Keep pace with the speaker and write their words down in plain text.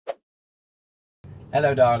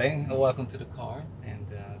Hello, darling. Welcome to the car, and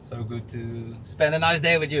so good to spend a nice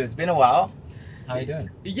day with you. It's been a while. How you doing?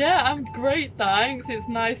 Yeah, I'm great, thanks. It's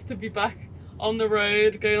nice to be back on the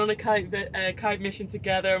road, going on a kite mission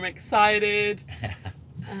together. I'm excited,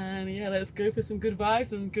 and yeah, let's go for some good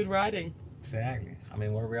vibes and good riding. Exactly. I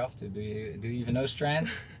mean, where are we off to? Do you even know Strand?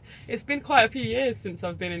 It's been quite a few years since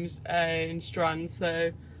I've been in Strand,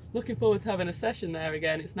 so looking forward to having a session there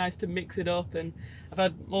again. It's nice to mix it up, and I've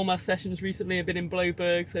had all my sessions recently have been in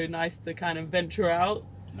Bloberg, so nice to kind of venture out,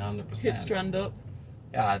 100%. hit Strand up.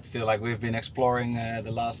 Yeah, I feel like we've been exploring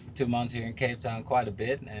the last 2 months here in Cape Town quite a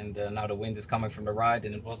bit, and now the wind is coming from the right,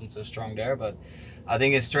 and it wasn't so strong there. But I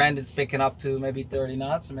think in Strand it's picking up to maybe 30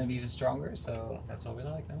 knots, or maybe even stronger. So that's what we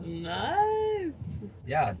like. Huh? Nice.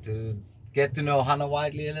 Yeah, to get to know Hannah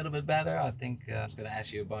Whiteley a little bit better, I think I was going to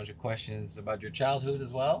ask you a bunch of questions about your childhood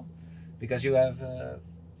as well, because you have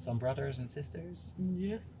some brothers and sisters.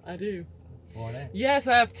 Yes, I do. Who are they? Yes,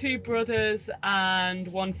 I have 2 brothers and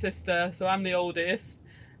 1 sister, so I'm the oldest.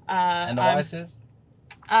 And the wisest?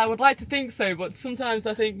 I would like to think so, but sometimes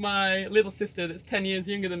I think my little sister that's 10 years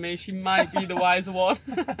younger than me, she might be the wiser one.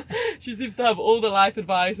 She seems to have all the life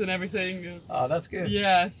advice and everything. Oh, that's good.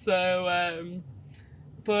 Yeah, so,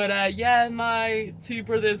 yeah, my 2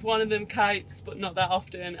 brothers, one of them kites, but not that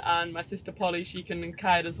often, and my sister Polly, she can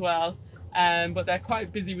kite as well. But they're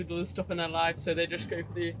quite busy with other stuff in their life, so they just go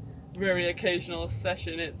for the very occasional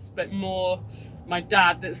session. It's a bit more my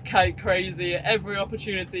dad that's kite crazy. At every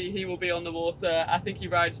opportunity he will be on the water. I think he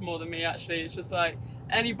rides more than me actually. It's just like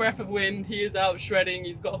any breath of wind he is out shredding.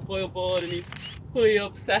 He's got a foil board and he's fully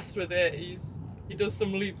obsessed with it. He does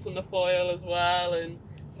some loops on the foil as well, and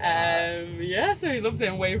yeah, so he loves it.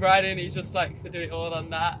 And wave riding, he just likes to do it all on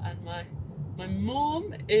that. And my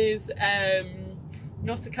mom is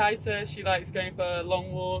not a kiter. She likes going for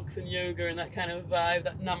long walks and yoga and that kind of vibe,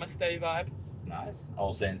 that namaste vibe. Nice.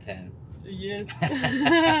 All Zen 10. Yes.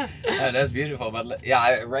 Oh, that's beautiful. But yeah,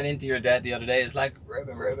 I ran into your dad the other day. It's like,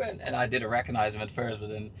 Ruben. And I didn't recognize him at first, but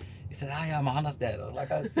then he said, "Hi, I'm Hannah's dad." I was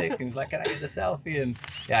like, "I was sick." And he's like, "Can I get a selfie?" And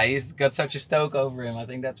yeah, he's got such a stoke over him. I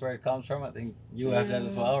think that's where it comes from. I think you have that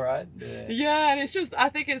as well, right? Yeah, and it's just, I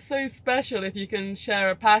think it's so special if you can share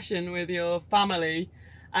a passion with your family.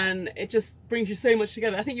 And it just brings you so much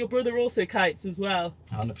together. I think your brother also kites as well.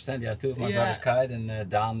 100%, yeah. 2 of my brothers kite, and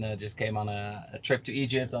Dan just came on a trip to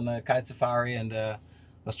Egypt on a kite safari, and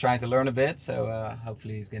was trying to learn a bit. So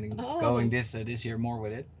hopefully he's getting going this year more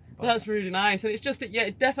with it. But that's really nice, and it's just yeah,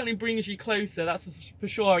 it definitely brings you closer. That's for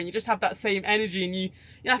sure. And you just have that same energy, and you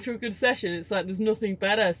after a good session, it's like there's nothing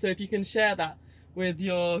better. So if you can share that with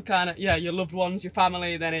your kind of your loved ones, your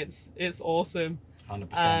family, then it's awesome.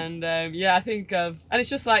 100%. And yeah, I think and it's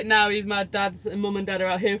just like now my dad's and mum and dad are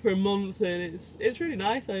out here for a month, and it's really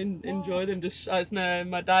nice. I enjoy them. Just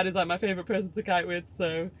my dad is like my favourite person to kite with,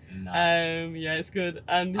 so nice. Yeah, it's good.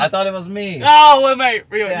 And I thought it was me. Oh well, mate,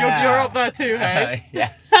 you're up there too, hey?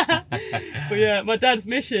 Yes. But yeah, my dad's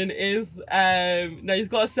mission is now he's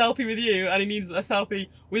got a selfie with you, and he needs a selfie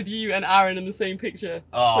with you and Aaron in the same picture.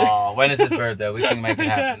 Oh, so. When is his birthday? We can make it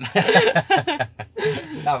happen.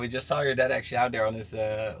 No, we just saw your dad actually out there on his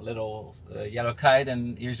little yellow kite,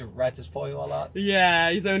 and he rides his foil a lot.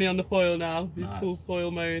 Yeah, he's only on the foil now. He's full foil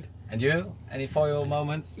mode. And you? Any foil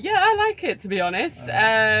moments? Yeah, I like it, to be honest.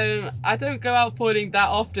 I don't go out foiling that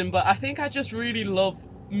often, but I think I just really love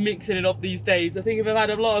mixing it up these days. I think if I've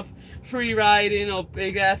had a lot of free riding or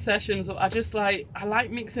big air sessions, I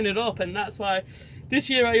like mixing it up, and that's why this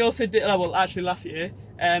year I also did, well actually last year,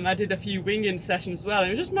 I did a few winging sessions as well, and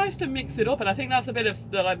it was just nice to mix it up, and I think that's a bit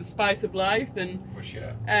of the spice of life. And for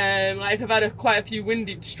sure, like if I've had quite a few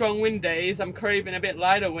strong wind days, I'm craving a bit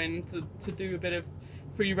lighter wind to do a bit of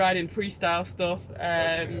free riding, freestyle stuff.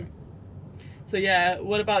 Sure. So yeah,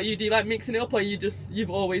 what about you? Do you like mixing it up, or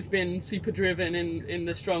you've always been super driven in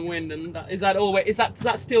the strong wind? And does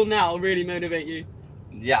that still now really motivate you?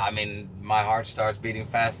 Yeah, I mean, my heart starts beating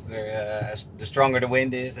faster the stronger the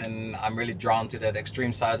wind is, and I'm really drawn to that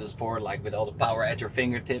extreme side of the sport, like with all the power at your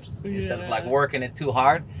fingertips instead of like working it too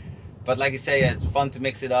hard. But like you say, it's fun to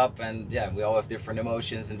mix it up, and yeah, we all have different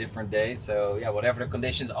emotions and different days. So yeah, whatever the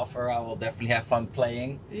conditions offer, I will definitely have fun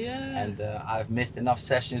playing. Yeah. And I've missed enough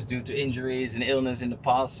sessions due to injuries and illness in the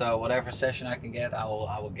past, so whatever session I can get, I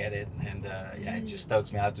will get it. And yeah, it just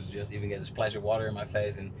stokes me out to just even get this splash of water in my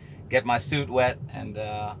face and get my suit wet, and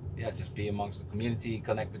yeah, just be amongst the community,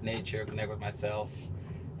 connect with nature, connect with myself,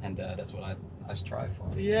 and that's what I strive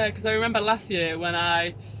for. Yeah, because I remember last year when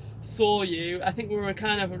I saw you, I think we were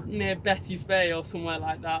kind of near Betty's Bay or somewhere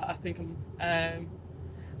like that. I think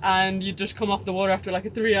and you just come off the water after like a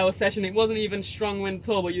 3-hour session. It wasn't even strong wind at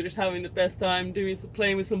all, but you're just having the best time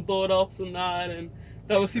playing with some board offs and that, and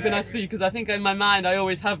that was super nice to see, because I think in my mind I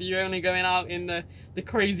always have you only going out in the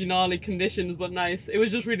crazy gnarly conditions, but nice. It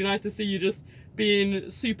was just really nice to see you just being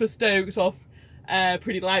super stoked off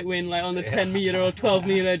pretty light wind, like on the 10 meter or 12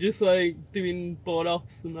 meter, just like doing board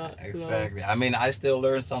offs and that. Exactly. So I mean, I still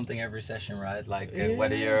learn something every session, right? Like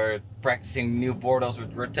whether you're practicing new board offs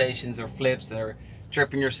with rotations or flips, or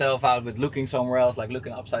tripping yourself out with looking somewhere else, like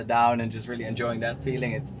looking upside down and just really enjoying that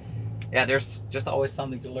feeling. It's there's just always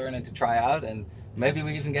something to learn and to try out, and maybe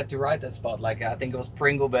we even get to ride that spot. Like I think it was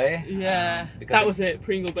Pringle Bay. Yeah, that was it,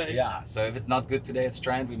 Pringle Bay. Yeah, so if it's not good today at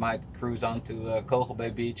Strand, we might cruise on to Kogel Bay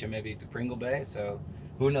Beach and maybe to Pringle Bay. So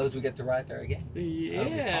who knows, we get to ride there again.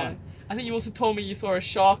 Yeah. I think you also told me you saw a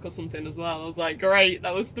shark or something as well. I was like, great,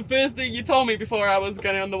 that was the first thing you told me before I was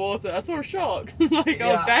going on the water. I saw a shark. Like,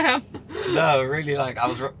 oh damn. No, really, like I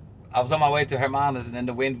was on my way to Hermanus, and then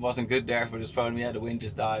the wind wasn't good there for this phone. The wind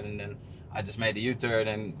just died, and then I just made a U-turn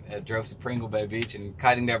and drove to Pringle Bay Beach and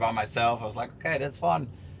kiting there by myself. I was like, okay, that's fun.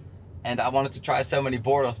 And I wanted to try so many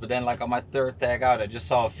board offs, but then like on my third tag out, I just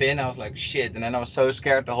saw a fin. I was like, shit. And then I was so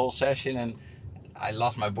scared the whole session, and I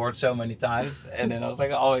lost my board so many times. And then I was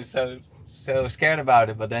like always so scared about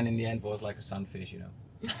it. But then in the end, it was like a sunfish, you know.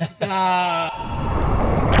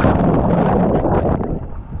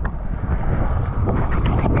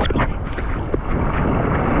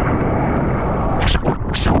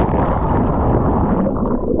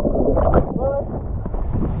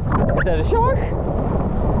 Is that a shark?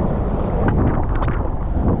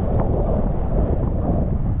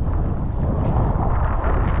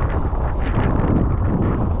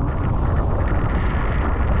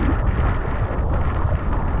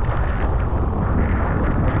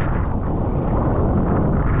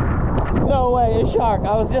 No way, a shark.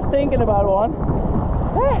 I was just thinking about one.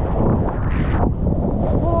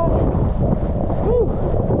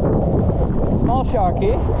 Small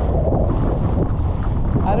sharky.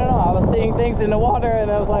 I don't know, I was seeing things in the water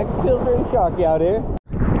and I was like, it feels really sharky out here.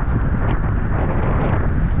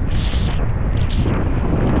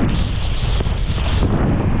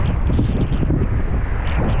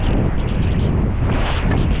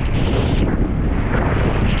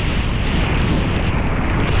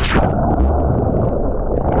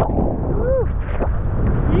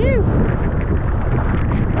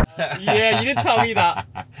 Yeah, you didn't tell me that.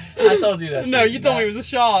 I told you that. No, you told me it was a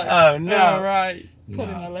shark. Oh, no. Oh, right. Put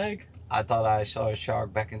in my leg. I thought I saw a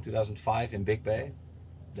shark back in 2005 in Big Bay.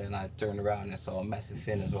 Then I turned around and saw a massive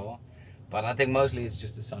fin as well. But I think mostly it's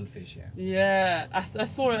just a sunfish here. Yeah,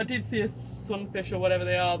 I did see a sunfish or whatever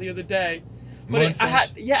they are the other day. But I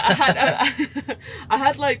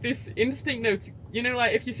had like this instinct though, you know,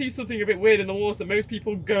 like if you see something a bit weird in the water, most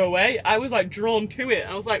people go away. I was like drawn to it.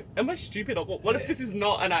 I was like, am I stupid or what if this is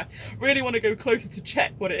not? And I really want to go closer to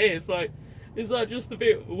check what it is. Like, is that just a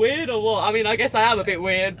bit weird or what? I mean, I guess I am a bit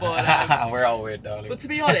weird, but we're all weird, darling. But to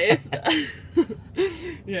be honest,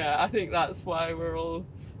 yeah, I think that's why we're all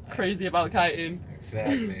crazy about kiting.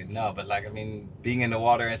 Exactly. No, but like, I mean, being in the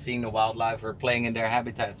water and seeing the wildlife, we're playing in their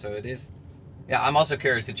habitat, so it is. Yeah, I'm also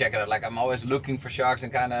curious to check it out. Like, I'm always looking for sharks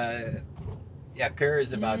and kind of,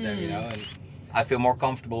 curious about them, you know. And I feel more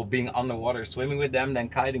comfortable being underwater swimming with them than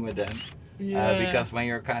kiting with them. Yeah. Because when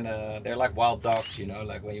you're they're like wild dogs, you know.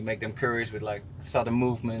 Like when you make them curious with like sudden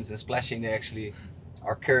movements and splashing, they actually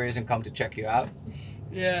are curious and come to check you out.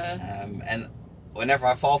 Yeah. And whenever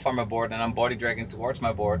I fall from my board and I'm body dragging towards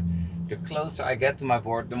my board, the closer I get to my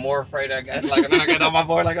board, the more afraid I get. Like, and then I get on my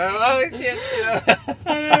board, like, oh shit, you know.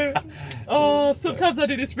 I know. Oh, sometimes I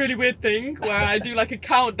do this really weird thing where I do like a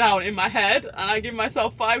countdown in my head, and I give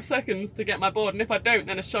myself 5 seconds to get my board, and if I don't,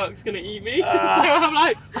 then a shark's gonna eat me. So I'm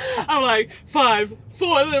like 5,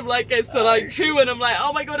 4, and then like gets to like 2, and I'm like,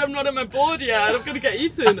 oh my god, I'm not on my board yet, and I'm gonna get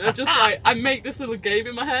eaten. And just like I make this little game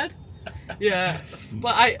in my head. Yeah,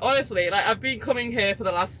 but I honestly, like, I've been coming here for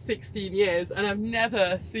the last 16 years and I've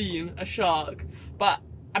never seen a shark, but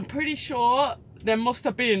I'm pretty sure there must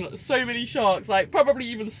have been so many sharks, like probably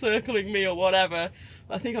even circling me or whatever.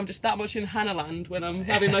 But I think I'm just that much in Hanaland when I'm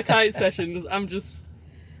having my kite sessions. I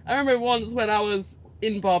remember once when I was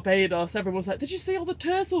in Barbados, everyone was like, did you see all the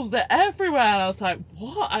turtles? They're everywhere. And I was like,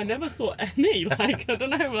 what? I never saw any. Like, I don't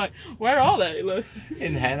know, like, where are they? Like,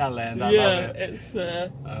 in Hanaland, I love it. It's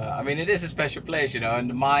I mean, it is a special place, you know, and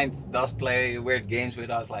the mind does play weird games with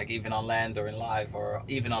us, like even on land or in life or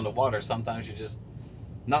even on the water. Sometimes you're just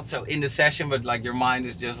not so in the session, but like your mind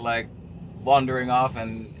is just like wandering off,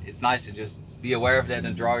 and it's nice to just be aware of that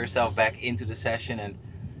and draw yourself back into the session and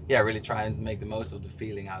really try and make the most of the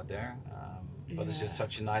feeling out there. But it's just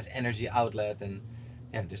such a nice energy outlet, and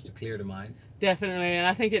Yeah, just to clear the mind. Definitely, and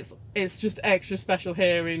I think it's just extra special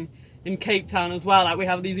here in Cape Town as well. Like, we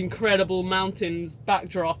have these incredible mountains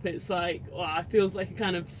backdrop. It's like, wow, it feels like a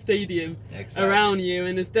kind of stadium around you,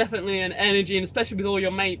 and there's definitely an energy, and especially with all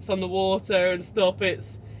your mates on the water and stuff,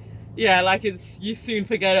 it's, yeah, like, you soon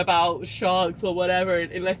forget about sharks or whatever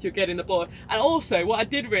unless you're getting the board. And also, what I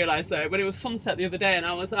did realise though, when it was sunset the other day and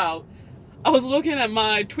I was out, I was looking at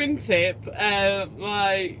my twin tip,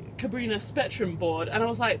 my Cabrinha Spectrum board, and I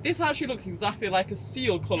was like, this actually looks exactly like a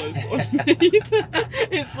seal colours underneath.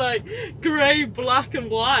 It's like grey, black and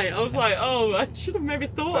white. I was like, oh, I should have maybe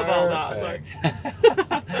thought about that.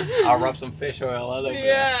 Like, I'll rub some fish oil all over.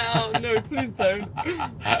 Yeah, oh, no, please don't.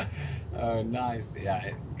 Oh, nice. Yeah,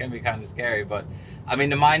 it can be kind of scary, but I mean,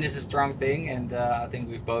 the mind is a strong thing, and I think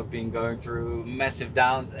we've both been going through massive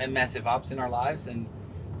downs and massive ups in our lives, and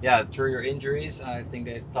yeah, through your injuries, I think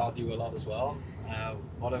they taught you a lot as well.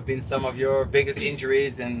 What have been some of your biggest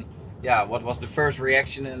injuries, and yeah, what was the first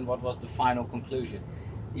reaction and what was the final conclusion?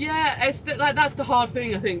 Yeah, it's like, that's the hard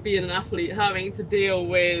thing, I think, being an athlete, having to deal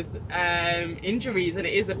with injuries, and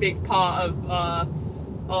it is a big part of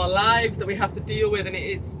our lives that we have to deal with, and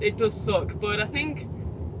it does suck. But I think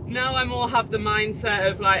now I more have the mindset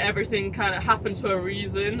of like, everything kind of happens for a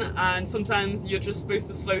reason, and sometimes you're just supposed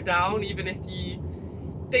to slow down, even if you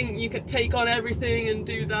think you could take on everything and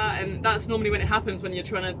do that. And that's normally when it happens, when you're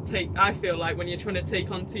trying to take, I feel like, when you're trying to take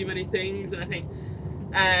on too many things. And I think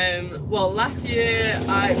well, last year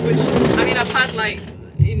I've had like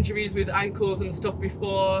injuries with ankles and stuff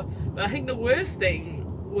before, but I think the worst thing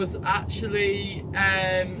was actually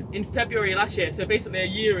in February last year, so basically a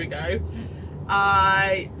year ago.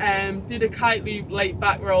 I did a kite loop late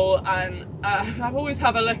back roll, and I've always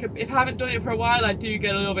have if I haven't done it for a while, I do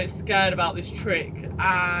get a little bit scared about this trick.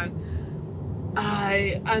 And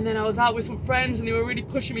then I was out with some friends, and they were really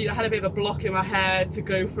pushing me. I had a bit of a block in my head to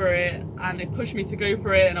go for it, and they pushed me to go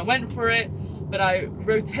for it, and I went for it, but I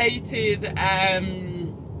rotated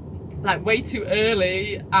like way too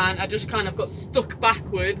early, and I just kind of got stuck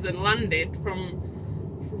backwards and landed from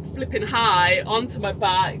flipping high onto my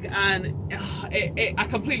back, and I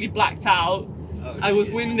completely blacked out. Oh, I was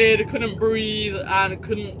winded, I couldn't breathe, and I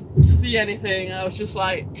couldn't see anything. I was just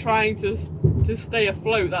like trying to stay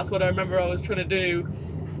afloat. That's what I remember I was trying to do.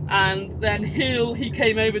 And then he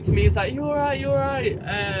came over to me. He's like, "You all right? You all right?"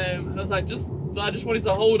 I was like, I just wanted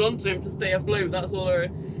to hold on to him to stay afloat. That's all.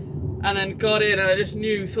 And then got in, and I just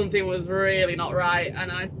knew something was really not right.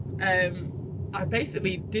 And I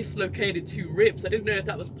basically dislocated 2 ribs. I didn't know if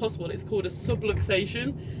that was possible. It's called a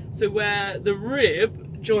subluxation. So where the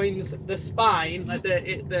rib joins the spine, like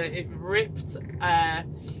it ripped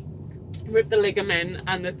the ligament,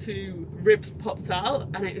 and the 2 ribs popped out.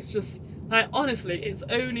 And it's just like, honestly, it's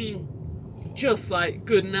only just like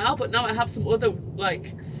good now, but now I have some other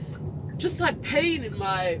like just like pain in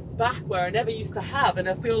my back where I never used to have, and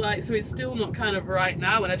I feel like, so it's still not kind of right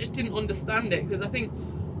now, and I just didn't understand it, because I think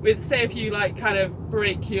with, say, if you like kind of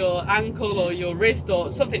break your ankle or your wrist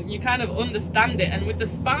or something, you kind of understand it, and with the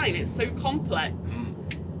spine it's so complex,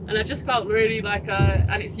 and I just felt really like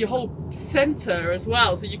and it's your whole center as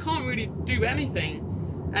well, so you can't really do anything.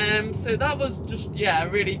 So that was just, yeah,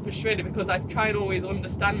 really frustrating, because I try and always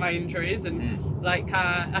understand my injuries, and like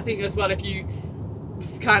I think as well, if you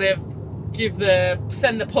kind of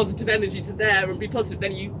send the positive energy to there and be positive,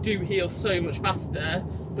 then you do heal so much faster.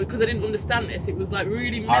 But because I didn't understand this, it was like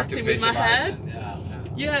really messing with my head.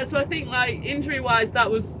 Yeah, so I think like injury wise, that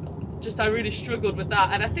was just, I really struggled with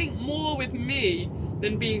that. And I think more with me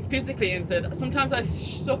than being physically injured, sometimes I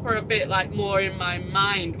suffer a bit like more in my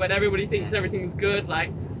mind when everybody thinks everything's good.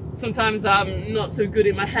 Like sometimes I'm not so good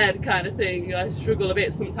in my head kind of thing. I struggle a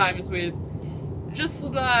bit sometimes with just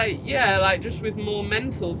like, yeah, like just with more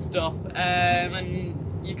mental stuff, and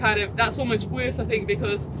you kind of, that's almost worse, I think,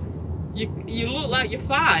 because you look like you're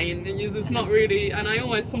fine, and there's not really, and I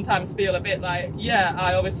almost sometimes feel a bit like, yeah,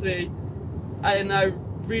 I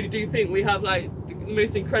really do think we have like the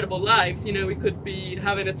most incredible lives, you know, we could be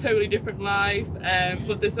having a totally different life,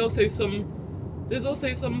 but there's also some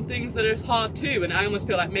things that are hard too, and I almost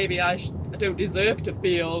feel like maybe I don't deserve to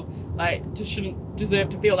feel like, shouldn't deserve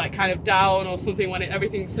to feel like kind of down or something when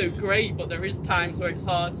everything's so great, but there is times where it's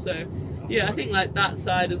hard. So yeah, I think like that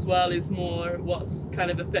side as well is more what's kind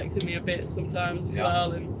of affected me a bit sometimes as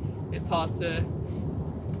well, and it's hard to.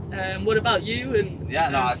 What about you? And yeah,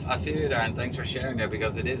 no, I feel you there, and thanks for sharing that,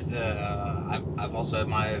 because it is. I've also had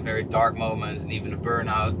my very dark moments and even a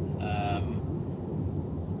burnout,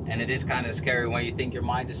 and it is kind of scary when you think your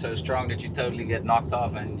mind is so strong that you totally get knocked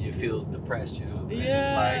off and you feel depressed, you know. And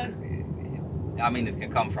it's like, I mean, it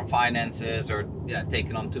can come from finances or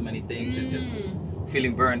taking on too many things and just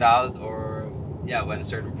feeling burned out, or yeah, when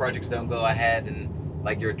certain projects don't go ahead and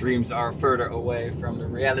like your dreams are further away from the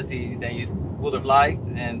reality than you would have liked,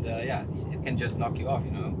 and yeah, it can just knock you off,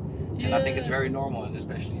 you know. Yeah. And I think it's very normal, and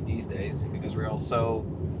especially these days, because we're all so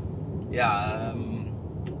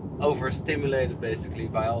overstimulated basically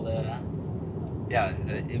by all the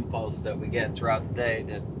impulses that we get throughout the day,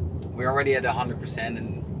 that we're already at 100%,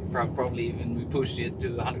 and probably even we pushed it to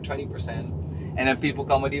 120%, and then people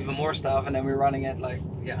come with even more stuff, and then we're running at like,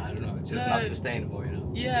 yeah, I don't know, it's just not sustainable, you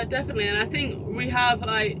know. Yeah, definitely. And I think we have,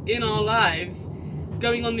 like, in our lives,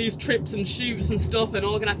 going on these trips and shoots and stuff and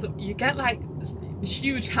organize stuff, you get like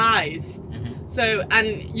huge highs. So, and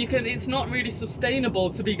it's not really sustainable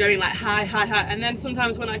to be going like high. And then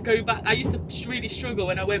sometimes when I go back, I used to really struggle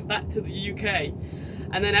when I went back to the UK,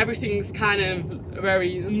 and then everything's kind of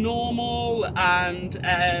very normal, and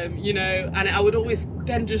you know, and I would always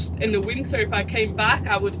then just in the winter, if I came back,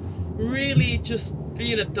 I would really just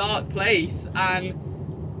be in a dark place, and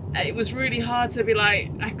it was really hard to be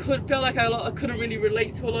like, I feel like I couldn't really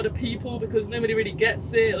relate to a lot of people, because nobody really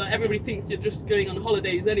gets it. Like, everybody thinks you're just going on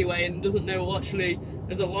holidays anyway, and doesn't know actually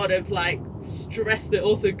there's a lot of like stress that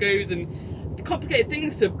also goes, and complicated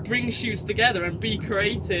things to bring shoots together and be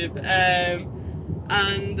creative.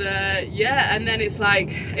 Yeah, and then it's like,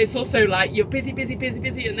 it's also like you're busy,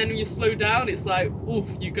 and then when you slow down, it's like,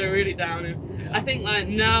 oof, you go really down. And I think like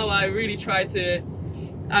now I really try to,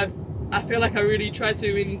 I feel like I really try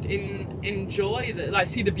to enjoy like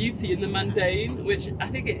see the beauty in the mundane, which I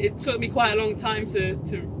think it took me quite a long time to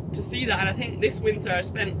see that. And I think this winter I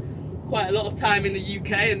spent quite a lot of time in the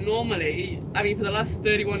UK, and normally, I mean, for the last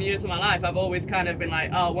 31 years of my life, I've always kind of been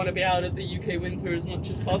like, oh, I want to be out of the UK winter as much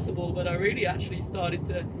as possible, but I really actually started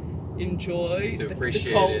to enjoy the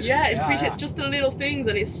cold. Appreciate just the little things,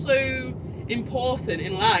 and it's so important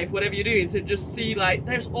in life, whatever you're doing, to just see like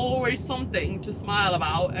there's always something to smile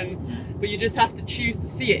about, but you just have to choose to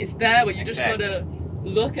see it. It's there, but you just gotta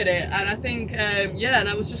look at it. And I think and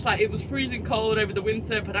I was just like, it was freezing cold over the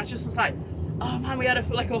winter, but I just was like, oh man, we had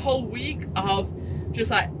a whole week of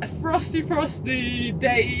just like a frosty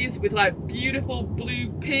days with like beautiful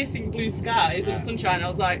piercing blue skies and sunshine. I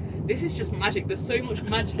was like, this is just magic. There's so much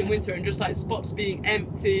magic in winter, and just like spots being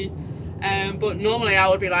empty. But normally I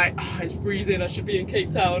would be like, oh, it's freezing, I should be in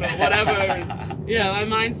Cape Town or whatever. And, my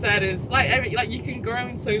mindset is like you can grow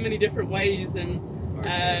in so many different ways, and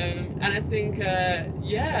and I think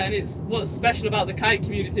and it's what's special about the kite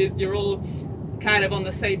community is you're all kind of on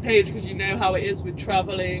the same page, because you know how it is with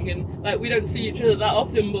traveling, and like we don't see each other that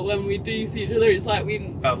often, but when we do see each other, it's like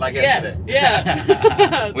we felt like yesterday.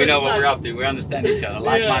 So we know what we're up to, we understand each other,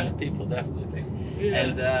 like-minded people, definitely.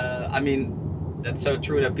 And I mean, that's so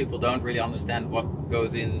true that people don't really understand what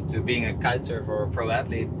goes into being a kitesurfer or a pro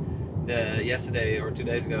athlete. Yesterday or 2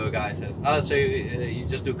 days ago, a guy says, oh, so you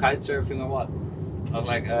just do kite surfing or what? I was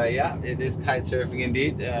like, yeah, it is kite surfing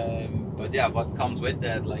indeed, but yeah, what comes with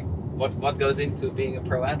that, like what goes into being a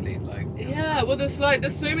pro athlete, like? Well, there's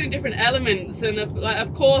so many different elements, and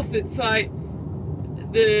of course it's like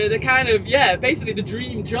the kind of basically the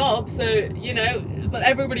dream job, so you know, but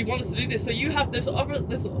everybody wants to do this, so you have there's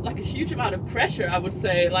like a huge amount of pressure, I would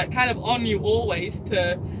say, like kind of on you always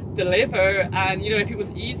to deliver. And you know, if it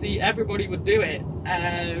was easy, everybody would do it.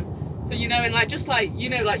 So you know, and like just like, you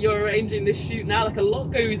know, like you're arranging this shoot now, like a lot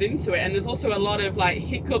goes into it, and there's also a lot of like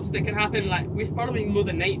hiccups that can happen. Like we're following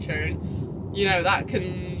Mother Nature, and you know,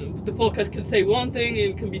 the forecast can say one thing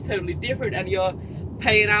and can be totally different, and you're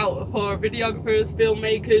paying out for videographers,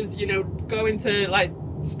 filmmakers, you know, going to like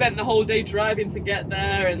spend the whole day driving to get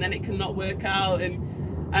there, and then it can not work out, and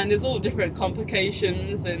there's all different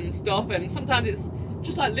complications and stuff. And sometimes it's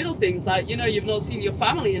just like little things, like, you know, you've not seen your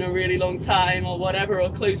family in a really long time or whatever, or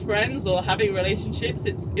close friends, or having relationships.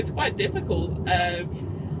 It's quite difficult,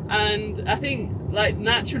 and I think like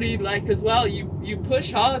naturally, like as well, you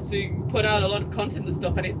push hard to put out a lot of content and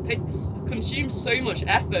stuff, and it consumes so much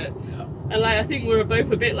effort. And like I think we're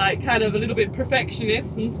both a bit like kind of a little bit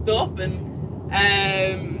perfectionists and stuff, and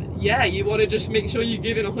you want to just make sure you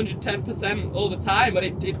give it 110% all the time. But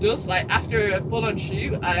it does, like after a full-on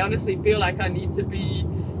shoot, I honestly feel like I need to be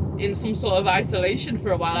in some sort of isolation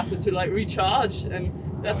for a while after to like recharge. And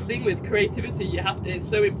that's the thing with creativity, it's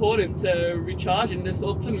so important to recharge, and there's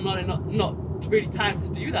often not really time to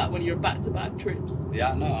do that when you're back-to-back trips.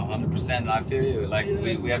 Yeah, no, 100%. I feel you. Like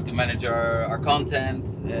we have to manage our content.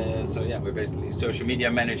 So yeah, we're basically social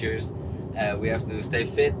media managers. We have to stay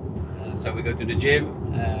fit. So we go to the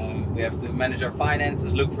gym. We have to manage our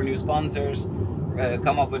finances, look for new sponsors,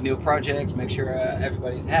 come up with new projects, make sure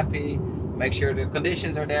everybody's happy, make sure the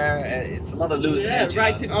conditions are there. It's a lot of loose ends.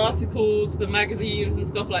 Writing articles for magazines and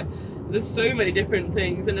stuff. Like, there's so many different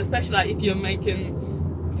things, and especially like if you're making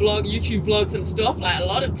YouTube vlogs and stuff, like a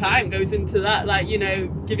lot of time goes into that, like, you know,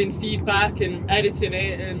 giving feedback and editing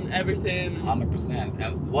it and everything. 100%.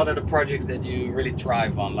 And what are the projects that you really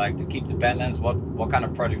thrive on, like to keep the balance? What kind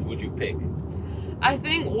of project would you pick? I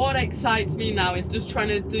think what excites me now is just trying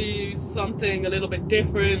to do something a little bit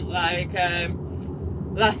different. Like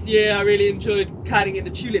last year I really enjoyed kiting in the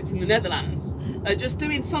tulips in the Netherlands. Just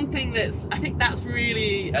doing something I think that's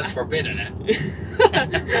really... That's forbidden, eh?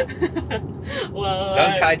 Well,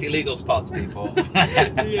 don't kite illegal spots, people.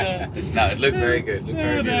 Yeah. No, it looked very good.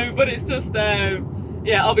 No, but it's just,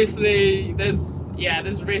 yeah, obviously there's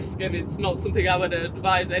risk, and it's not something I would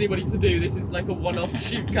advise anybody to do. This is like a one-off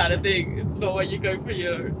shoot kind of thing. It's not where you go for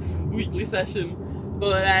your weekly session.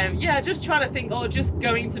 But yeah, just trying to think, just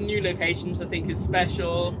going to new locations I think is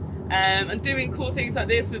special. And doing cool things like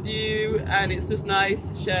this with you, and it's just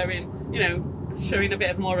nice sharing, you know, showing a bit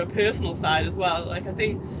of more of a personal side as well. Like, I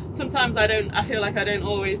think sometimes I feel like I don't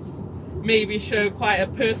always maybe show quite a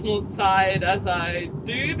personal side as I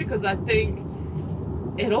do, because I think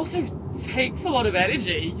it also takes a lot of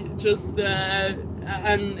energy, just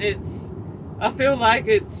and I feel like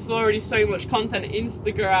it's already so much content,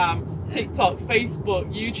 Instagram, TikTok, Facebook,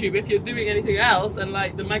 YouTube. If you're doing anything else, and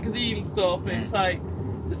like the magazine stuff, it's like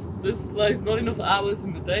there's like not enough hours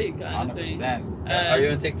in the day, kind of thing. 100%. Are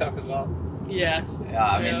you on TikTok as well? Yes. Yeah,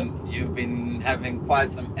 I mean, you've been having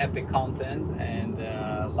quite some epic content and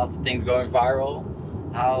lots of things going viral.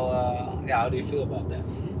 How do you feel about that?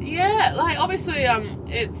 Yeah, like obviously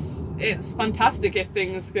it's fantastic if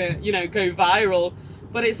things go viral,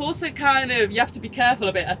 but it's also kind of, you have to be careful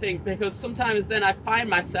a bit, I think, because sometimes then I find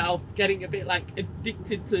myself getting a bit like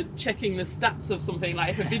addicted to checking the stats of something. Like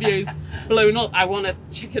if a video's blown up, I want to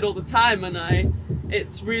check it all the time, and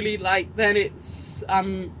it's really like, then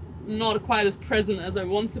I'm not quite as present as I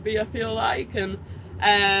want to be, I feel like.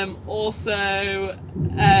 And also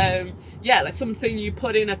like something you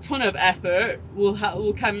put in a ton of effort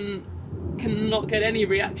can not get any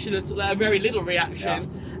reaction at all, very little reaction.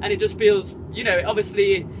 And it just feels, you know,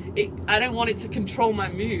 obviously I don't want it to control my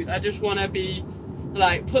mood. I just want to be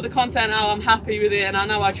like, put the content out, I'm happy with it, and I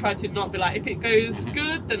know I try to not be like, if it goes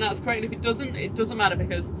good then that's great, and if it doesn't matter,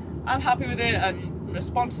 because I'm happy with it, and the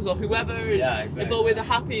sponsors or whoever if all we're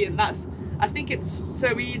happy. And that's, I think it's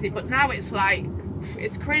so easy, but now it's like,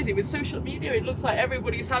 it's crazy with social media. It looks like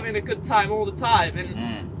everybody's having a good time all the time,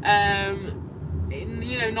 and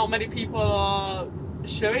you know, not many people are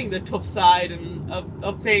showing the tough side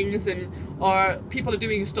of things, or people are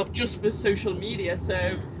doing stuff just for social media.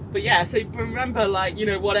 So but yeah, so remember, like, you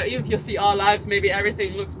know, even if you see our lives, maybe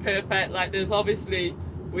everything looks perfect, like there's obviously,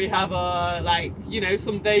 we have like, you know,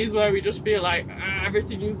 some days where we just feel like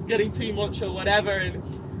everything's getting too much or whatever,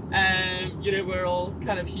 and you know, we're all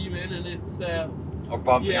kind of human, and it's or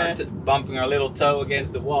bumping our little toe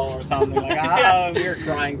against the wall or something, like, we're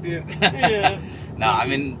crying too. No, I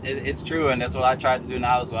mean, it's true, and that's what I try to do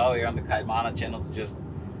now as well here on the Kitemana channel, to just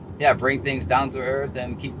bring things down to earth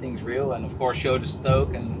and keep things real, and of course show the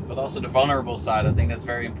stoke, but also the vulnerable side. I think that's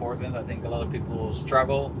very important. I think a lot of people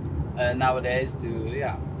struggle nowadays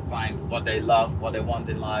to find what they love, what they want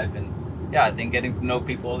in life, and I think getting to know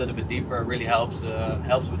people a little bit deeper really helps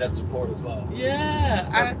with that support as well.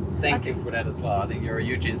 So thank you for that as well. I think you're a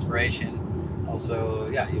huge inspiration. Also,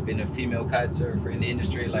 you've been a female kite surfer in the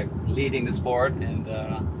industry, like leading the sport, and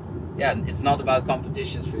it's not about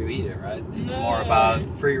competitions for you either, right? It's more about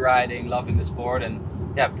free riding, loving the sport, and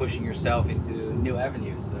pushing yourself into new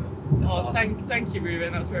avenues. So that's awesome. Thank you,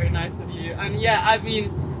 Ruben. That's very nice of you. And I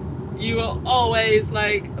mean, you were always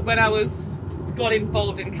like, when I got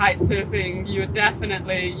involved in kite surfing, you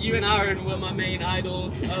and Aaron were my main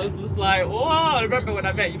idols. I was just like, whoa! I remember when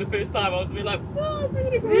I met you the first time, I was a bit like, whoa, I'm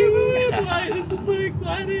meeting Ruben! Like, this is so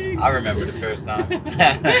exciting. I remember the first time.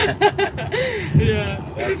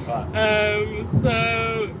 That's fun.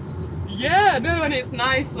 And it's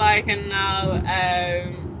nice, like, and now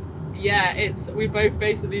we both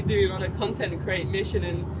basically doing on a content and create mission,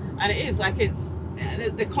 and it is like, it's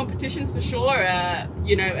the competitions for sure are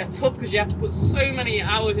tough, because you have to put so many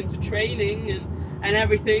hours into training and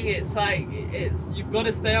everything. It's like, you've got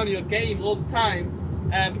to stay on your game all the time,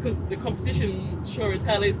 because the competition sure as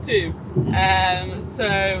hell is too.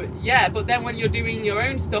 But then when you're doing your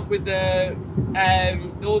own stuff with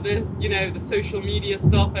all this, the social media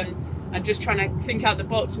stuff, and just trying to think out the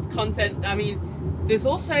box with content, I mean, there's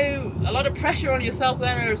also a lot of pressure on yourself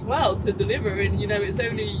there as well to deliver, and it's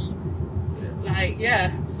only like,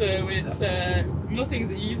 so it's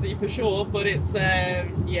nothing's easy for sure, but it's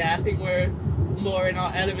yeah, I think we're more in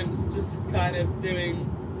our elements, just kind of doing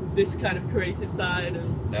this kind of creative side.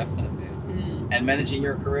 And definitely. And managing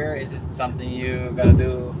your career, is it something you're gonna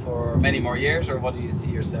do for many more years, or what do you see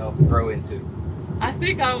yourself grow into? I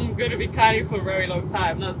think I'm going to be kiting for a very long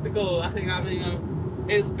time. That's the goal. I think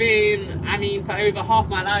it's been, for over half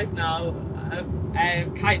my life now,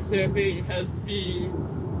 kite surfing has been,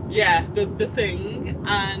 the thing.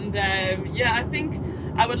 And I think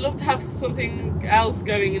I would love to have something else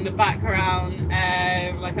going in the background.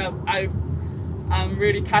 I'm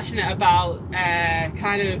really passionate about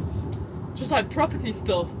kind of just like property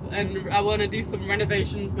stuff, and I want to do some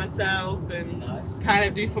renovations myself and kind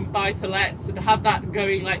of do some buy-to-lets and have that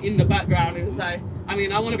going like in the background. It was like, I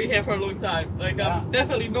want to be here for a long time. Like, I'm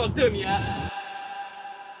definitely not done yet.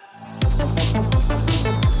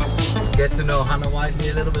 Get to know Hannah Whiteley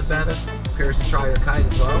a little bit better. Curious to try your kite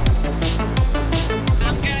as well.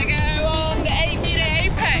 I'm gonna go on the 8-meter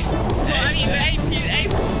apex.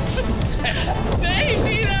 The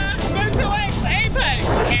 8-meter Moto X apex.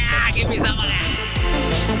 Yeah, give me some of that.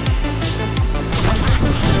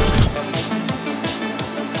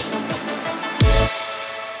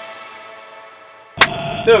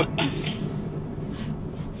 Two.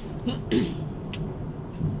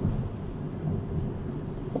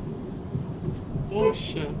 Oh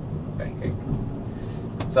shit. Pancake.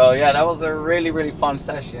 So yeah, that was a really fun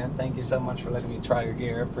session. Thank you so much for letting me try your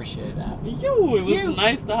gear. Appreciate that. It was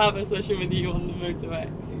nice to have a session with you on the Moto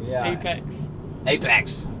X. Yeah. Apex.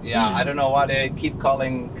 Apex. Yeah, I don't know why they keep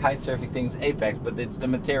calling kitesurfing things Apex, but it's the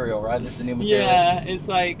material, right? It's the new material. Yeah, it's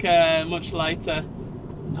like much lighter.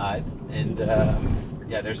 Alright, and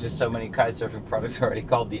there's just so many kitesurfing products already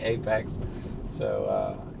called the Apex.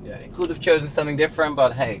 So they could have chosen something different,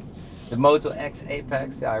 but hey, the Moto X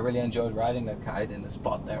Apex, I really enjoyed riding that kite, and the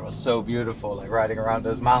spot there was so beautiful, like riding around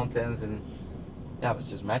those mountains, and it was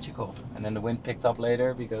just magical. And then the wind picked up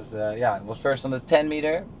later because it was first on the 10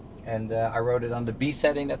 meter, and I rode it on the B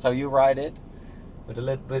setting. That's how you ride it, with a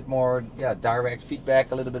little bit more direct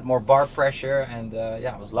feedback, a little bit more bar pressure, and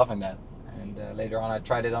I was loving that. And later on I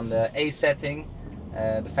tried it on the A setting,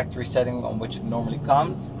 the factory setting on which it normally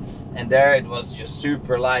comes, and there it was just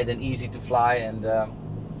super light and easy to fly, and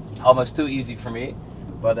almost too easy for me,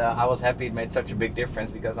 but I was happy it made such a big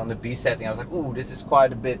difference, because on the B setting I was like, ooh, this is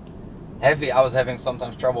quite a bit heavy. I was having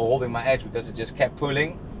sometimes trouble holding my edge because it just kept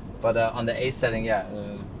pulling, but on the A setting,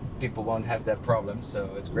 people won't have that problem.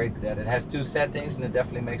 So it's great that it has two settings, and it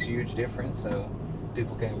definitely makes a huge difference, so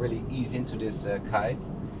people can really ease into this kite.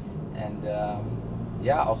 And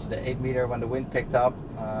also the 8 meter, when the wind picked up,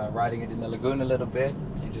 riding it in the lagoon a little bit,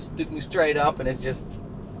 it just took me straight up, and it's just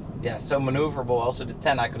so maneuverable. Also the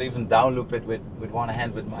 10, I could even down loop it with one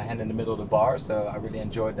hand, with my hand in the middle of the bar, so I really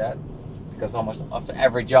enjoyed that, because almost after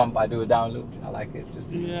every jump I do a down loop. I like it,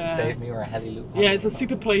 just to save me, or a heli loop. Yeah, it's a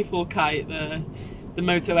super playful kite, the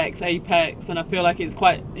Moto X Apex, and I feel like it's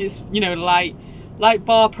light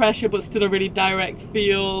bar pressure, but still a really direct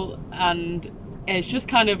feel, and it's just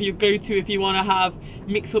kind of your go-to if you want to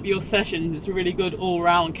mix up your sessions. It's a really good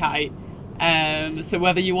all-round kite. So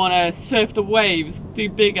whether you want to surf the waves, do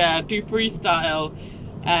big air, do freestyle,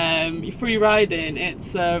 free riding,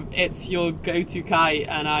 it's your go-to kite,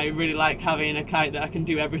 and I really like having a kite that I can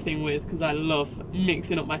do everything with, because I love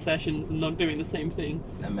mixing up my sessions and not doing the same thing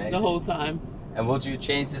the whole time. And would you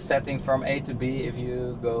change the setting from A to B if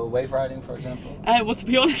you go wave riding, for example? Well, to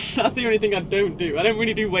be honest, that's the only thing I don't do. I don't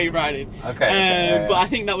really do wave riding. Okay. But I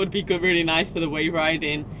think that would be good, really nice for the wave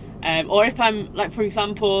riding. Or if I'm, like, for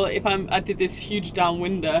example, I did this huge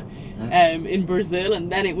downwinder in Brazil, and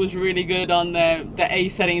then it was really good on the A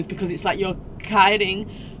settings, because it's like you're kiting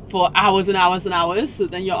for hours and hours and hours, so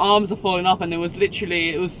then your arms are falling off, and it was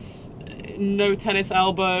no tennis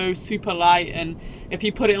elbow, super light. And if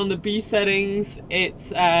you put it on the B settings, it's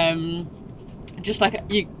just like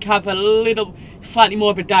you have a little slightly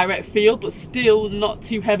more of a direct feel, but still not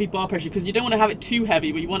too heavy bar pressure, because you don't want to have it too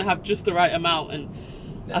heavy, but you want to have just the right amount. And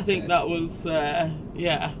I think that was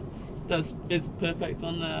it's perfect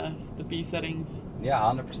on the B settings. Yeah,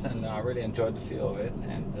 100%. I really enjoyed the feel of it,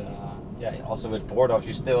 and also with board off,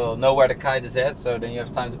 you still know where the kite is at, so then you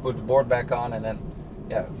have time to put the board back on, and then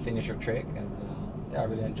finish your trick. And I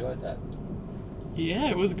really enjoyed that. Yeah,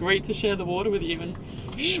 it was great to share the water with you and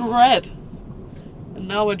shred. And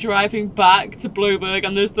now we're driving back to Bloberg,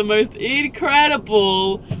 and there's the most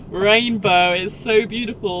incredible rainbow. It's so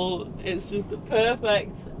beautiful. It's just the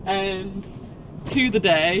perfect end to the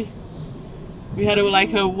day. We had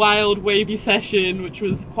a wild wavy session, which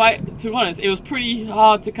was quite, to be honest, it was pretty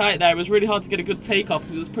hard to kite there. It was really hard to get a good takeoff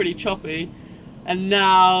because it was pretty choppy. and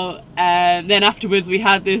now then afterwards we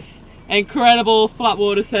had this incredible flat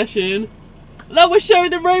water session. Now we're showing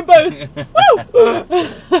them rainbows. Woo!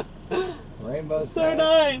 Rainbows. So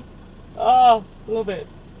nice. Oh, love it.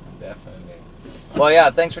 Definitely. Well, yeah,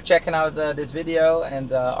 thanks for checking out this video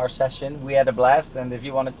and our session. We had a blast, and if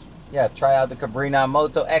you want to try out the Cabrinha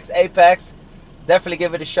Moto X Apex, definitely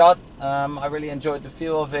give it a shot. I really enjoyed the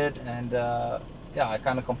feel of it, and I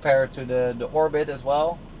kind of compare it to the Orbit as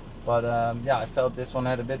well. But I felt this one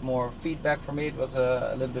had a bit more feedback for me. It was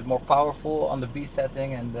a little bit more powerful on the B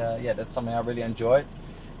setting, and that's something I really enjoyed.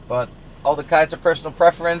 But all the kites are personal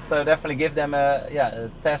preference, so definitely give them a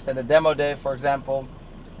test at a demo day, for example.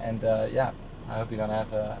 And I hope you're gonna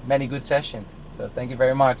have many good sessions. So thank you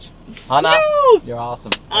very much, Hannah. You're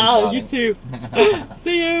awesome. Oh, you too.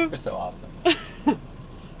 See you. You're so awesome.